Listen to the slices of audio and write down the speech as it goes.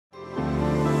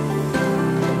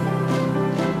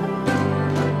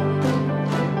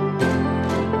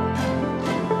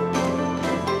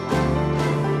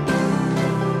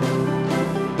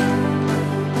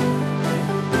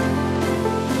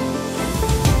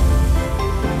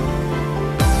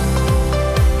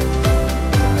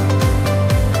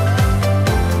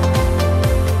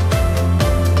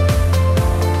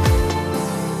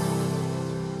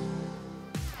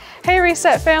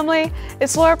Reset family,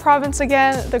 it's Laura Province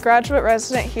again, the graduate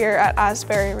resident here at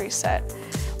Asbury Reset.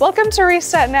 Welcome to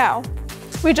Reset Now.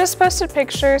 We just posted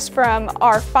pictures from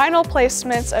our final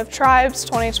placements of Tribes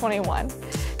 2021.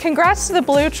 Congrats to the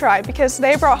Blue Tribe because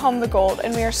they brought home the gold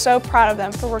and we are so proud of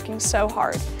them for working so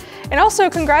hard. And also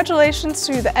congratulations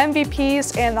to the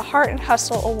MVPs and the Heart and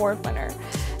Hustle Award winner.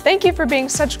 Thank you for being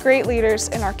such great leaders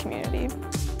in our community.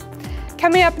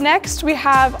 Coming up next, we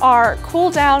have our cool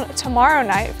down tomorrow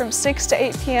night from 6 to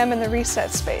 8 p.m. in the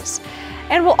Reset space.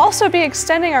 And we'll also be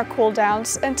extending our cool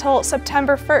downs until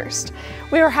September 1st.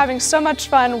 We are having so much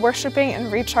fun worshiping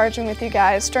and recharging with you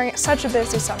guys during such a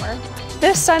busy summer.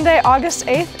 This Sunday, August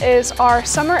 8th, is our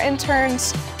summer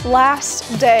interns'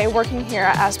 last day working here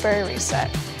at Asbury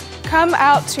Reset. Come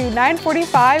out to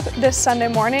 9:45 this Sunday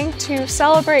morning to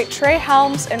celebrate Trey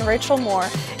and Rachel Moore,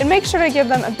 and make sure to give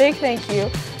them a big thank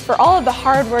you for all of the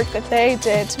hard work that they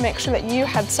did to make sure that you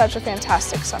had such a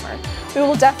fantastic summer. We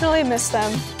will definitely miss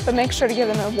them, but make sure to give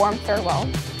them a warm farewell.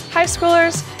 High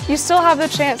schoolers, you still have the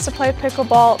chance to play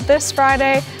pickleball this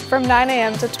Friday from 9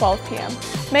 a.m. to 12 p.m.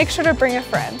 Make sure to bring a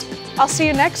friend. I'll see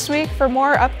you next week for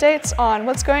more updates on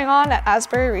what's going on at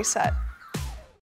Asbury Reset.